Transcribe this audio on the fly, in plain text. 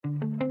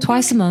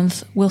Twice a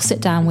month, we'll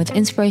sit down with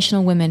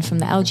inspirational women from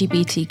the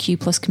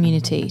LGBTQ+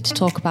 community to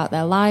talk about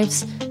their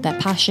lives, their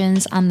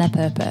passions, and their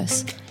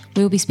purpose.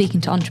 We will be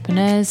speaking to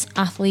entrepreneurs,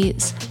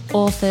 athletes,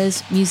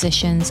 authors,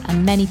 musicians,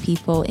 and many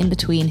people in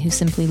between who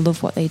simply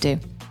love what they do.